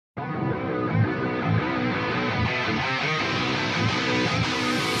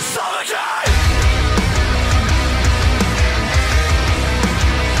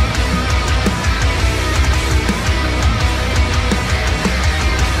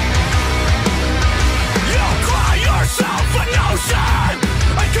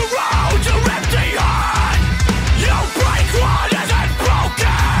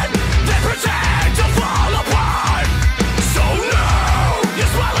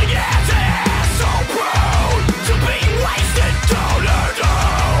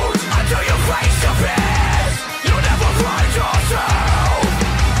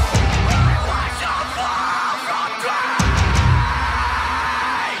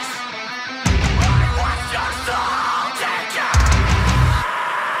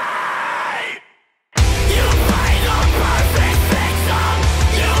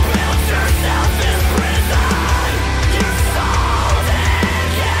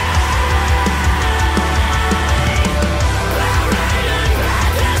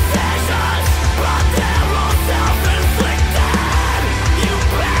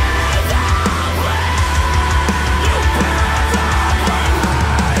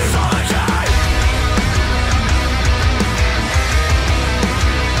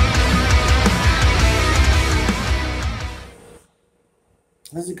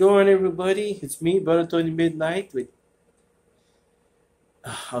going, everybody? It's me, Brother Tony Midnight. With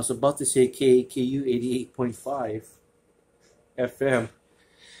I was about to say KAKU 88.5 FM.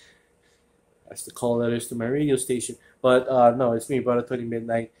 That's the call letters to my radio station. But no, it's me, Brother Tony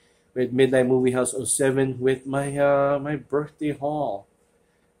Midnight, with Midnight Movie House 07 with my my birthday haul.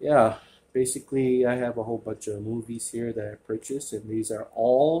 Yeah, basically I have a whole bunch of movies here that I purchased, and these are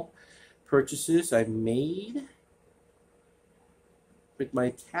all purchases I made with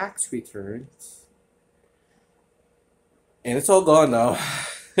my tax returns, and it's all gone now.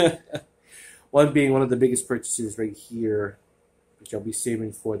 One being one of the biggest purchases right here, which I'll be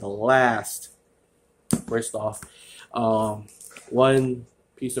saving for the last. First off, one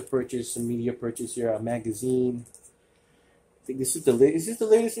piece of purchase, a media purchase here, a magazine. I think this is the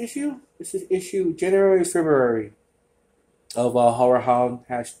latest issue. This is issue January, February of Horror Hound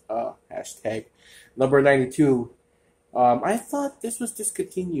hashtag number 92. I thought this was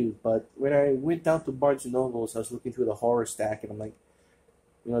discontinued, but when I went down to Barnes and Nobles, I was looking through the horror stack, and I'm like,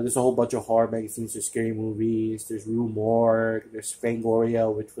 there's a whole bunch of horror magazines. There's scary movies. There's Rue Morgue. There's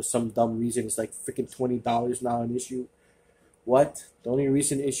Fangoria, which for some dumb reason is like freaking $20 now an issue. What? The only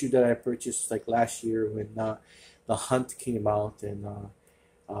recent issue that I purchased was like last year when The Hunt came out, and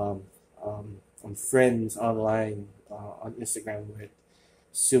on Friends online on Instagram with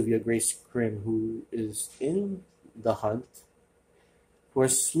Sylvia Grace Krim, who is in The Hunt for a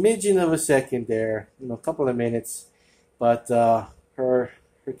smidgen of a second there, a couple of minutes, but her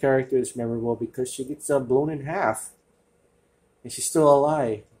character is memorable because she gets blown in half, and she's still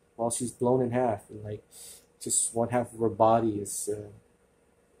alive while she's blown in half, and like just one half of her body is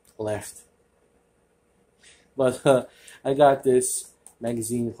left. But I got this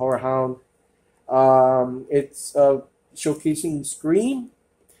magazine, Horror Hound. It's showcasing Scream.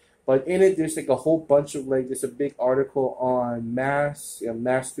 But in it, there's like a whole bunch of there's a big article on Mass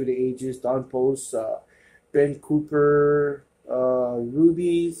Through the Ages, Don Post, Ben Cooper,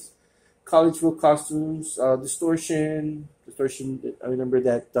 Rubies, Collegeville Costumes, Distortion. I remember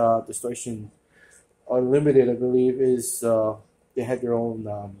that Distortion Unlimited, I believe, is they had their own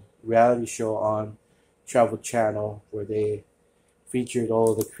reality show on Travel Channel where they featured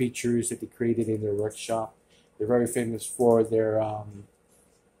all the creatures that they created in their workshop. They're very famous for their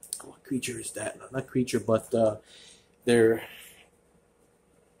what creature is that? Not creature, but their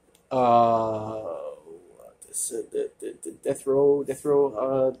the death row,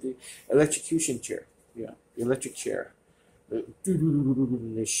 the electrocution chair. Yeah, the electric chair.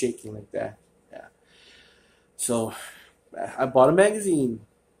 They're shaking like that. Yeah. So I bought a magazine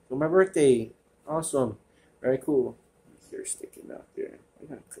for my birthday. Awesome. Very cool. Hair sticking out there. I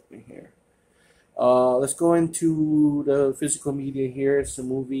gotta cut my hair. Let's go into the physical media here. Some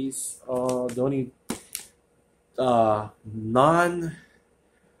movies. The only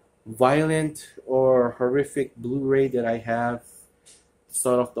non-violent or horrific Blu-ray that I have to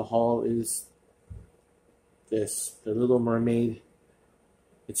start off the haul is this, The Little Mermaid.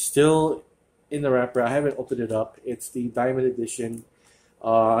 It's still in the wrapper. I haven't opened it up. It's the Diamond Edition.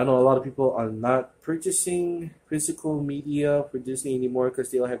 I know a lot of people are not purchasing physical media for Disney anymore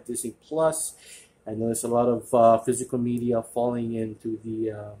because they all have Disney Plus. I know there's a lot of physical media falling into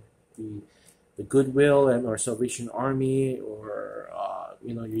the Goodwill and or Salvation Army, or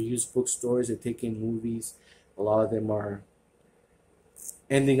your used bookstores that take in movies. A lot of them are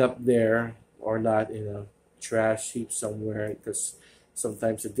ending up there or not in a trash heap somewhere because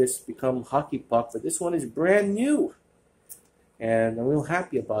sometimes the discs become hockey puck. But this one is brand new, and I'm real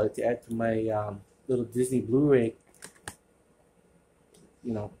happy about it to add to my little Disney Blu-ray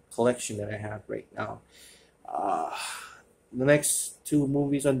collection that I have right now. The next two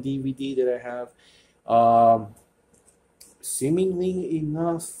movies on DVD that I have, seemingly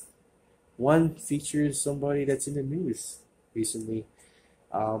enough, one features somebody that's in the news recently.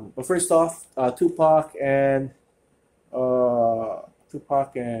 But first off, Tupac and what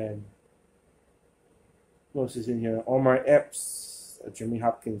else is in here? Omar Epps, Jimmy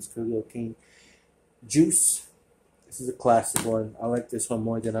Hopkins, Khalil Kane, Juice. This is a classic one. I like this one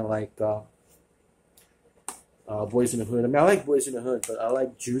more than I like Boys in the Hood. I mean, I like Boys in the Hood, but I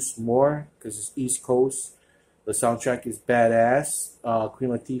like Juice more because it's East Coast. The soundtrack is badass.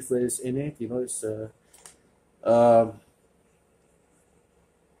 Queen Latifah is in it.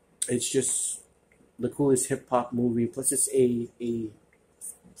 It's just the coolest hip hop movie. Plus, it's a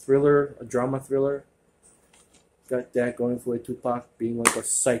thriller, a drama thriller. Got that going for it. Tupac being like a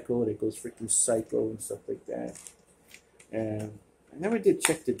psycho that goes freaking psycho and stuff like that. And I never did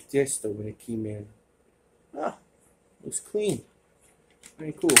check the disc though when it came in. Looks clean.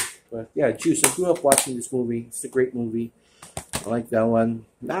 Very cool. But yeah, Juice. I grew up watching this movie. It's a great movie. I like that one.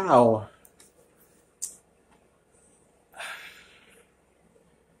 Now,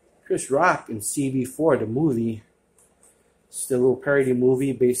 Chris Rock in CV4, the movie. It's a little parody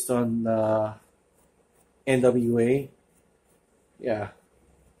movie based on NWA. Yeah.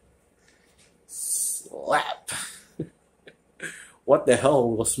 Slap. What the hell,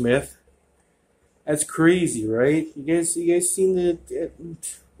 Will Smith? That's crazy, right? You guys seen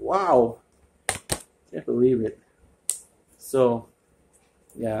it? Wow. Can't believe it. So,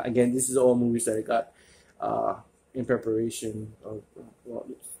 yeah, again, this is all movies that I got in preparation of, well,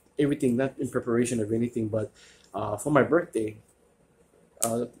 everything, not in preparation of anything, but for my birthday.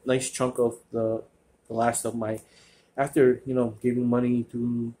 Nice chunk of the last of my, after, giving money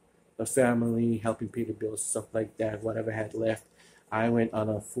to the family, helping pay the bills, stuff like that, whatever I had left, I went on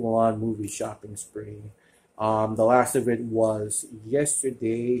a full-on movie shopping spree. The last of it was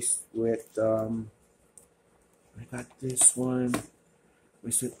yesterday with, I got this one.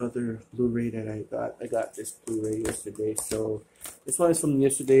 What's the other Blu-ray that I got? I got this Blu-ray yesterday. So this one is from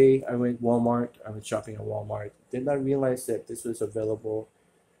yesterday. I went Walmart. I went shopping at Walmart. Did not realize that this was available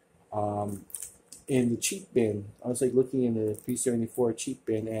in the cheap bin. I was like looking in the P74 cheap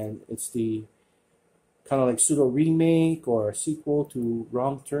bin, and it's the kind of like pseudo remake or sequel to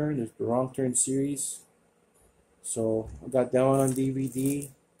Wrong Turn. It's the Wrong Turn series. So I got that one on DVD.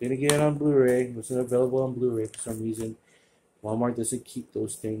 Didn't get it on Blu-ray. It wasn't available on Blu-ray for some reason. Walmart doesn't keep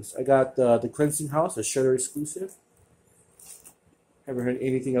those things. I got the Cleansing House, a Shudder exclusive. Haven't heard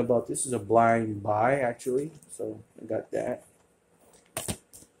anything about this. This is a blind buy, actually. So I got that.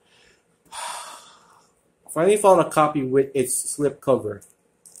 Finally found a copy with its slip cover.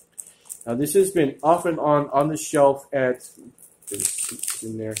 Now this has been off and on the shelf at, it's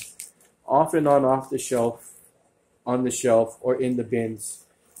in there, off and off the shelf, on the shelf, or in the bins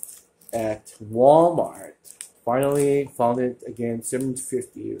at Walmart. Finally found it again,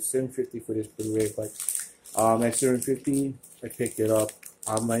 $7.50. It was $7.50 for this Blu-ray, but at $7.50, I picked it up.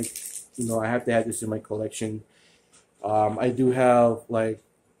 I'm like, I have to have this in my collection. I do have, like,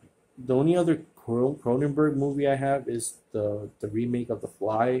 the only other Cronenberg movie I have is the remake of The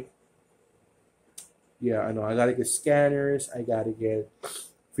Fly. Yeah, I know. I gotta get scanners. I gotta get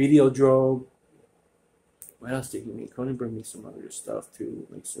Videodrome. What else did he make? Cronenberg made some other stuff too,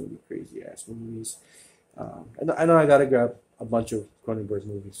 like some crazy ass movies. I know I gotta grab a bunch of Cronenberg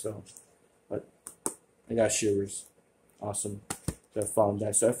movies, so, but I got Shivers. Awesome. So I found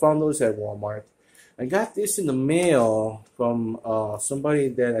that. So I found those at Walmart. I got this in the mail from somebody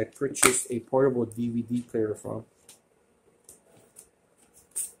that I purchased a portable DVD player from.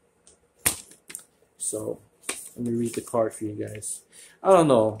 So let me read the card for you guys. I don't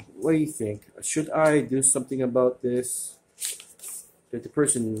know. What do you think? Should I do something about this? Did the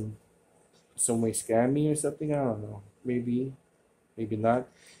person some way scam me or something? I don't know. Maybe not.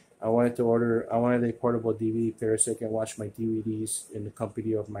 I wanted a portable DVD player so I can watch my DVDs in the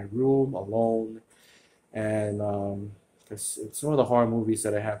company of my room, alone. And because some of the horror movies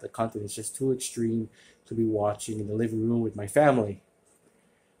that I have, the content is just too extreme to be watching in the living room with my family.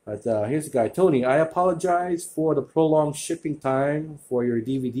 But here's the guy, Tony. I apologize for the prolonged shipping time for your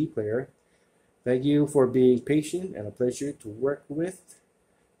DVD player. Thank you for being patient and a pleasure to work with.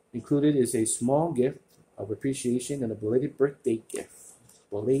 Included is a small gift of appreciation and a belated birthday gift.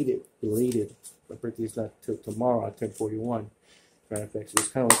 Belated. My birthday is not till tomorrow at 10:41. So it's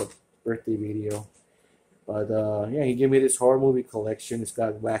kind of like a birthday video. But yeah, he gave me this horror movie collection. It's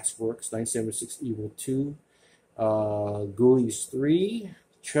got Waxworks, 976 Evil 2, Ghoulies 3,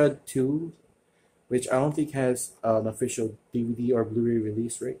 Chud 2, which I don't think has an official DVD or Blu-ray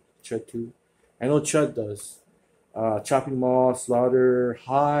release, right? Chud 2. I know Chud does. Chopping Mall, Slaughter,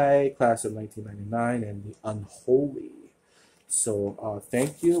 High, Class of 1999, and The Unholy. So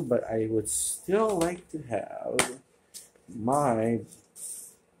thank you, but I would still like to have my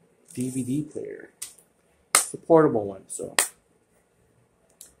DVD player. It's a portable one, so I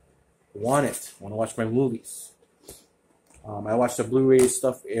want it. I want to watch my movies. I watch the Blu-ray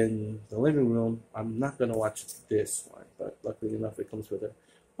stuff in the living room. I'm not going to watch this one, but luckily enough it comes with a...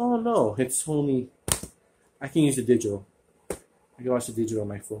 Oh no, it's only... I can use the digital. I can watch the digital on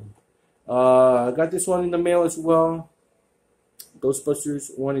my phone. I got this one in the mail as well.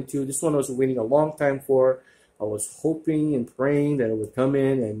 Ghostbusters 1 and 2. This one I was waiting a long time for. I was hoping and praying that it would come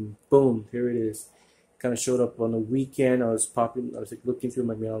in, and boom, here it is. Kind of showed up on the weekend. I was like looking through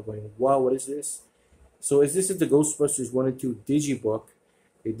my mail going, wow, what is this? So this is the Ghostbusters 1 and 2 digibook.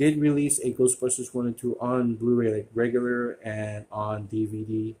 They did release a Ghostbusters 1 and 2 on Blu-ray, like regular, and on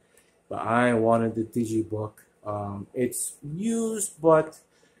DVD. But I wanted the digibook. It's used, but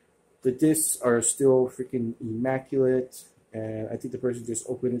the discs are still freaking immaculate. and I think the person just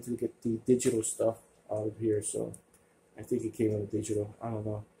opened it to get the digital stuff out of here. So I think it came in the digital. I don't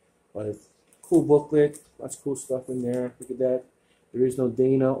know, but cool booklet. Lots of cool stuff in there. Look at that. There is no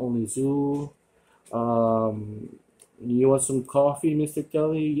Dana, only Zoo. You want some coffee, Mr.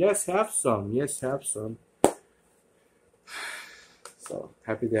 Kelly? Yes, have some. Yes, have some. So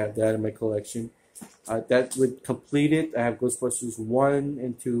happy to have that in my collection. That would complete it. I have Ghostbusters 1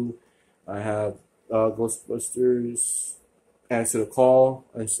 and 2. I have Ghostbusters Answer the Call,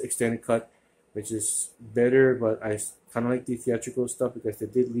 an extended cut, which is better, but I kind of like the theatrical stuff because they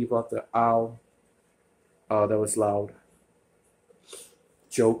did leave out the owl. That was loud.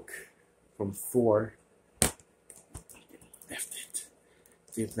 Joke from 4.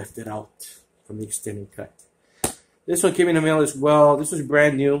 They've left it out from the extended cut. This one came in the mail as well. This was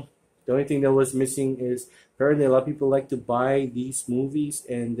brand new. The only thing that was missing is apparently a lot of people like to buy these movies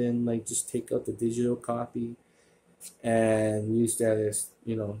and then like just take out the digital copy and use that as,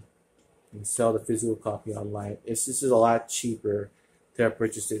 you know, and sell the physical copy online. This is a lot cheaper to have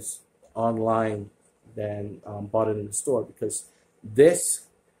purchases online than bought it in the store, because this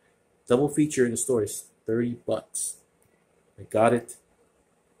double feature in the store is $30. I got it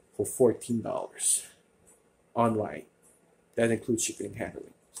for $14 online. That includes shipping and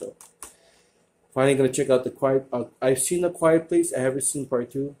handling. So finally gonna check out the Quiet. I've seen The Quiet Place. I haven't seen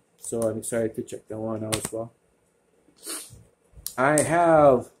part 2, so I'm excited to check that one out as well. I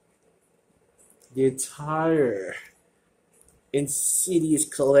have the entire Insidious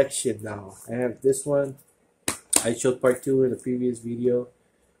collection now. I have this one. I showed part 2 in the previous video,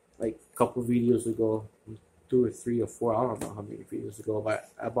 like a couple videos ago, 2 or 3 or 4. I don't know how many videos ago, but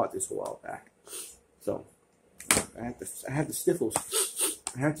I bought this a while back. So I have the sniffles.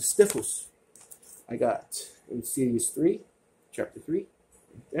 I have the sniffles. I got Insidious 3, Chapter 3,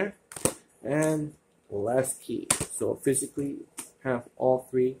 right there, and The Last Key. So physically have all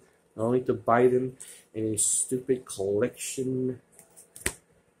 3. I don't need to buy them in a stupid collection.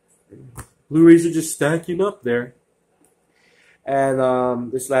 Blu-rays are just stacking up there.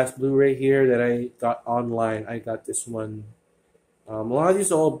 And this last Blu-ray here that I got online, I got this one. A lot of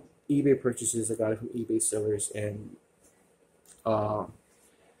these are all eBay purchases. I got it from eBay sellers, and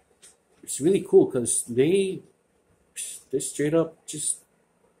it's really cool because they straight up just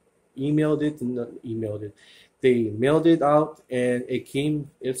emailed it and emailed it. They mailed it out and it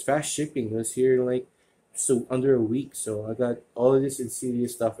came. It's fast shipping. It was here like under a week. So I got all of this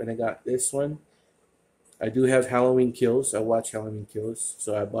Insidious stuff, and I got this one. I do have Halloween Kills. I watch Halloween Kills,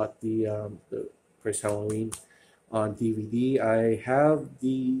 so I bought the first Halloween on DVD. I have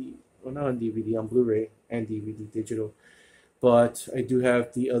not on DVD, on Blu-ray and DVD digital, but I do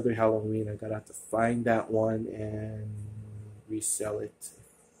have the other Halloween. I gotta have to find that one and resell it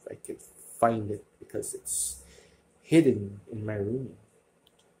if I can find it, because it's hidden in my room.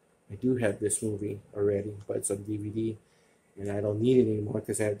 I do have this movie already, but it's on DVD, and I don't need it anymore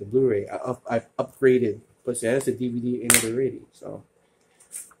because I have the Blu-ray. I've upgraded. Plus, it has a DVD in it already. So,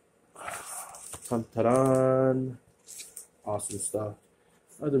 ta-da! Awesome stuff.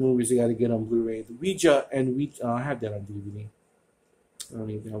 Other movies I gotta get on Blu-ray. The Ouija and Ouija. I have that on DVD. I don't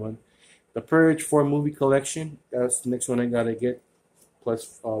need that one. The Purge 4 movie collection. That's the next one I gotta get.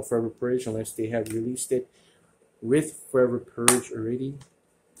 Plus Forever Purge, unless they have released it with Forever Purge already.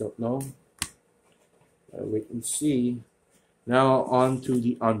 Don't know. Wait and see. Now on to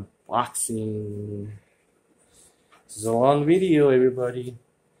the unboxing. This is a long video, everybody.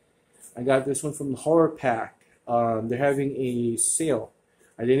 I got this one from the Horror Pack. They're having a sale.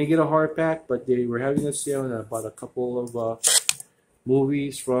 I didn't get a horror pack, but they were having a sale, and I bought a couple of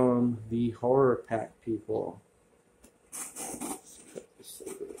movies from the Horror Pack people. Let's cut this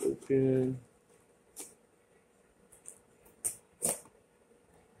open.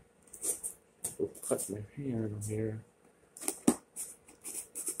 I'll cut my hair on here.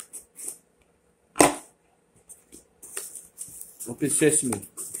 Open sesame.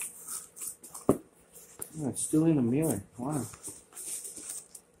 Oh, it's still in the mailer. Wow.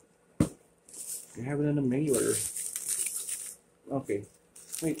 You have it in the mailer. Okay.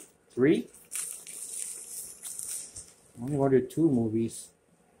 Wait, 3? I only ordered 2 movies.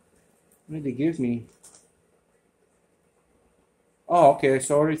 What did they give me? Oh, okay,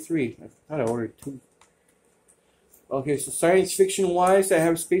 so I ordered 3. I thought I ordered 2. Okay, so science fiction wise, I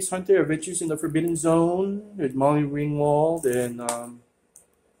have Space Hunter, Adventures in the Forbidden Zone with Molly Ringwald and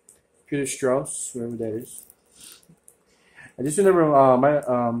Peter Strauss, whoever that is. I just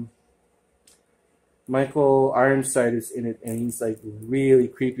remember Michael Ironside is in it, and he's like really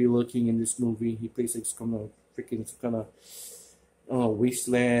creepy looking in this movie. He plays like some kind of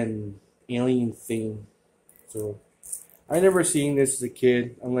wasteland alien thing. So I never seen this as a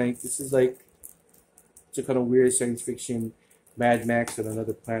kid. I'm like, this is like, it's a kind of weird science fiction, Mad Max on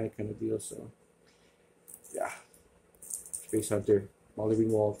another planet kind of deal. So, yeah, Space Hunter, Molly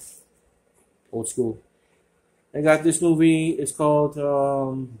Ringwald, old school. I got this movie. It's called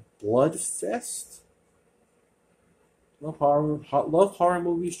Bloodfest. Love horror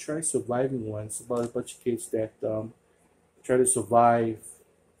movies. Try surviving ones about a bunch of kids that try to survive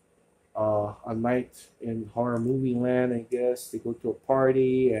a night in horror movie land. I guess they go to a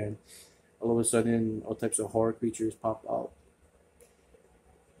party and all of a sudden all types of horror creatures pop out.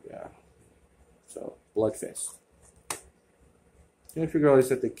 Yeah. So Bloodfest. Trying to figure out, is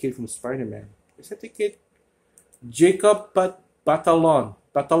that the kid from Spider-Man? Is that the kid? Jacob Batalon.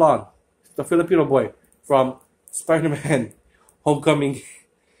 The Filipino boy from Spider-Man Homecoming,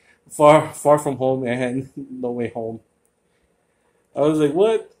 Far From Home, and No Way Home. I was like,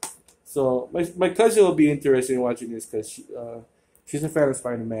 what? So my cousin will be interested in watching this because she's a fan of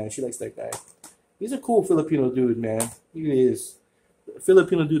Spider-Man. She likes that guy. He's a cool Filipino dude, man. He is. A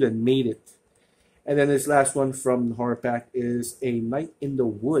Filipino dude that made it. And then this last one from the horror pack is A Night in the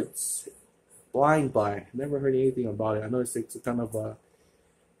Woods. Blind Buy. Never heard anything about it. I know it's a kind of a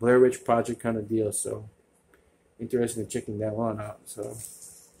Blair Witch Project kind of deal, so interested in checking that one out. So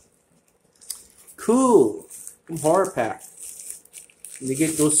cool. From horror pack. When you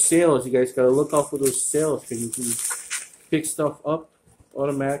get those sales, you guys gotta look out for those sales, because you can pick stuff up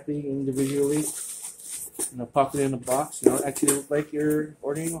automatically, individually, pop it in a box. Actually look like you're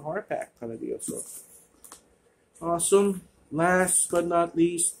ordering a horror pack kind of deal. So awesome. Last but not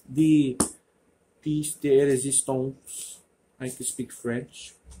least, the piece de résistance. I can speak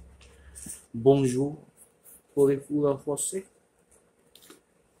French. Bonjour. Pouvez-vous la français?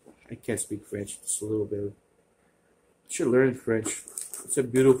 I can't speak French. Just a little bit. I should learn French. It's a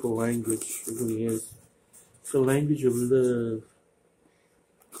beautiful language. It really is. It's a language of love.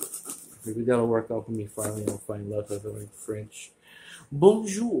 Maybe that'll work out for me finally. I'll find love if I learn French.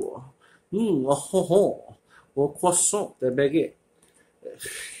 Bonjour. Au croissant, the baguette.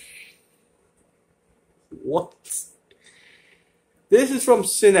 What? This is from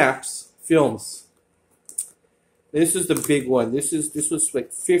Synapse Films. This is the big one. This was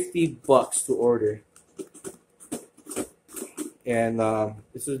like $50 to order. And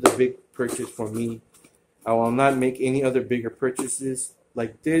this is the big purchase for me. I will not make any other bigger purchases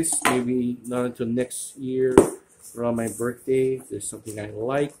like this. Maybe not until next year around my birthday. If there's something I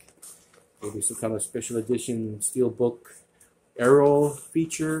like. Maybe some kind of special edition steelbook Arrow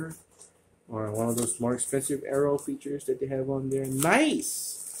feature. Or one of those more expensive Arrow features that they have on there.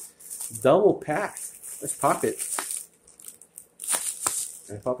 Nice! Double pack. Let's pop it.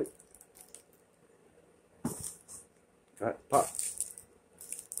 Can I pop it? Got it. Pop.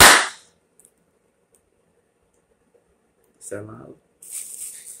 Somehow.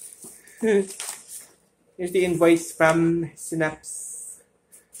 Here's the invoice from Synapse.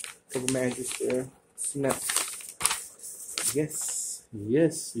 Couple managers there. Synapse. Yes.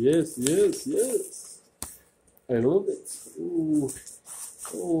 Yes. I love it. Ooh.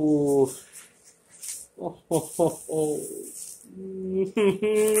 Oh.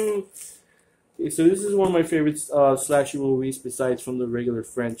 Okay, so this is one of my favorite slasher movies besides from the regular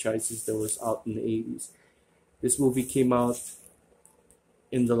franchises that was out in the 80s. This movie came out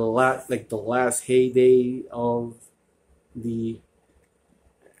in the last heyday of the,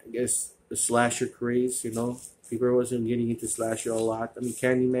 I guess, the slasher craze, People wasn't getting into slasher a lot. I mean,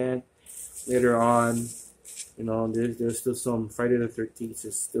 Candyman, later on, there's still some Friday the 13th,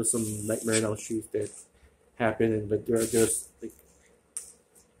 there's still some Nightmare on Elm Street that happened, but there's like,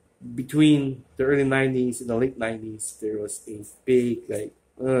 between the early 90s and the late 90s, there was a big,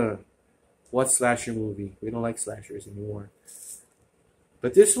 what slasher movie? We don't like slashers anymore.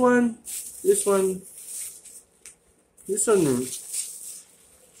 But this one, it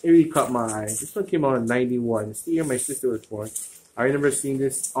really caught my eye. This one came out in 91. It's the year my sister was born. I remember seeing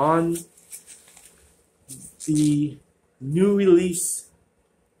this on the new release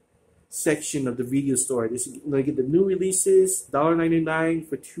section of the video store. This, you get the new releases, $1.99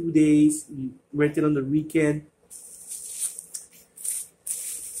 for 2 days. You rent it on the weekend.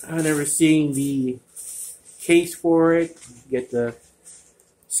 I remember seeing the case for it. Get the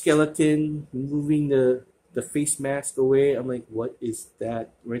skeleton, moving the face mask away. I'm like, what is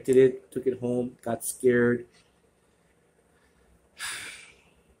that? Rented it, took it home, got scared,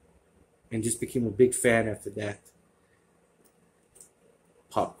 and just became a big fan after that.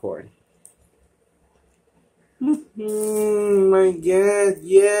 Popcorn. My God,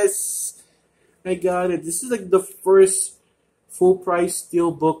 yes, I got it. This is like the first full price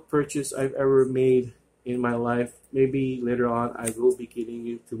steelbook purchase I've ever made in my life. Maybe later on I will be getting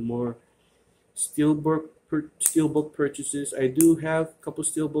into more steelbook purchases. I do have a couple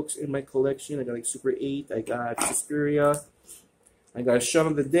steelbooks in my collection. I got like Super 8, I got Suspiria, I got Shaun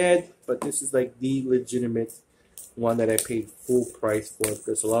of the Dead, but this is like the legitimate one that I paid full price for,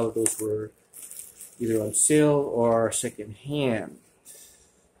 because a lot of those were either on sale or second hand.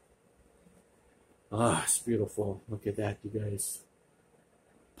 Ah, it's beautiful. Look at that, you guys.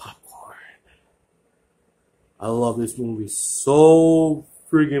 Popcorn. I love this movie so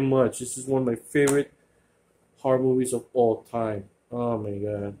friggin' much. This is one of my favorite horror movies of all time. Oh my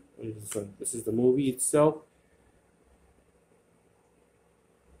god. What is this one? This is the movie itself.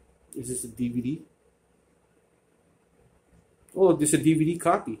 Is this a DVD? Oh, there's a DVD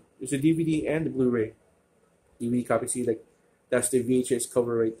copy. There's a DVD and the Blu-ray. DVD copy. See, like, that's the VHS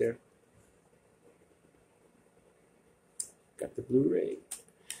cover right there. Got the Blu-ray.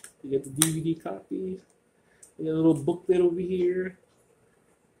 You got the DVD copy. You got a little booklet over here.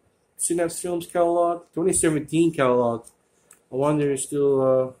 Synapse Films catalog. 2017 catalog. I wonder if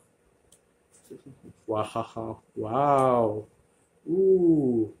still, wow. Wow.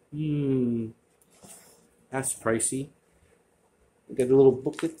 Ooh. That's pricey. We got the little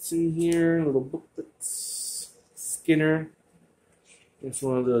booklets in here. Little booklets. Skinner. That's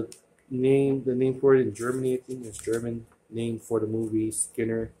one of the name for it in Germany, I think. It's German name for the movie,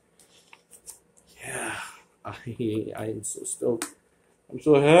 Skinner. Yeah. I am so stoked. I'm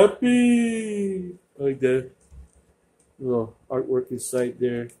so happy. I like the little artwork inside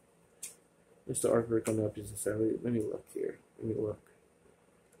there. There's the artwork on the opposite side. Let me look here. Let me look.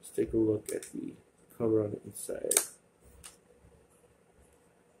 Let's take a look at the cover on the inside.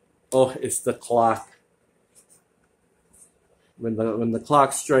 Oh, it's the clock. When the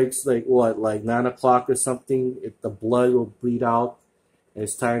clock strikes, like what, like 9 o'clock or something, if the blood will bleed out, and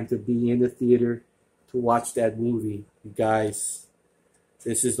it's time to be in the theater to watch that movie. You guys,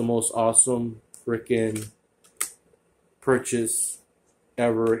 this is the most awesome freaking purchase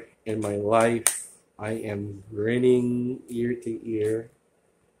ever in my life. I am grinning ear to ear.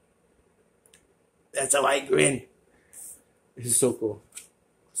 That's how I grin. This is so cool.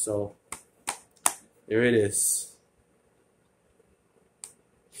 So, there it is.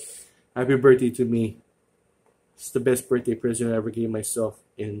 Happy birthday to me. It's the best birthday present I ever gave myself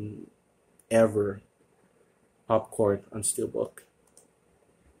in ever. Popcorn on Steelbook.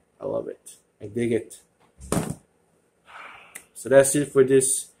 I love it. I dig it. So that's it for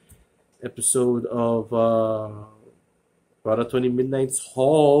this episode of Rada 20 Midnight's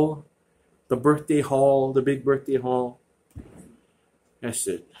haul. The birthday haul. The big birthday haul. That's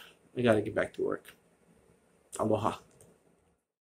it. I gotta get back to work. Aloha.